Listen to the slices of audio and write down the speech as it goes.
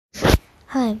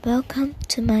Hi, welcome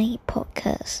to my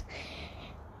podcast.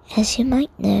 As you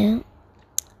might know,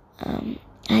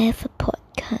 I have a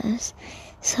podcast,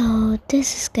 so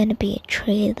this is gonna be a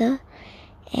trailer,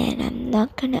 and I'm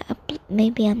not gonna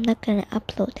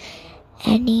upload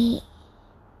any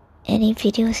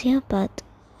videos here, but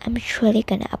I'm surely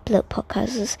gonna upload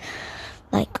podcasts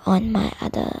like on my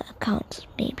other accounts.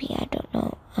 Maybe, I don't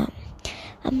know.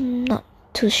 I'm not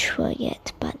too sure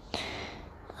yet, but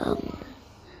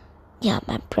yeah,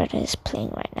 my brother is playing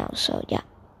right now, so yeah.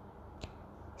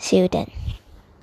 See you then.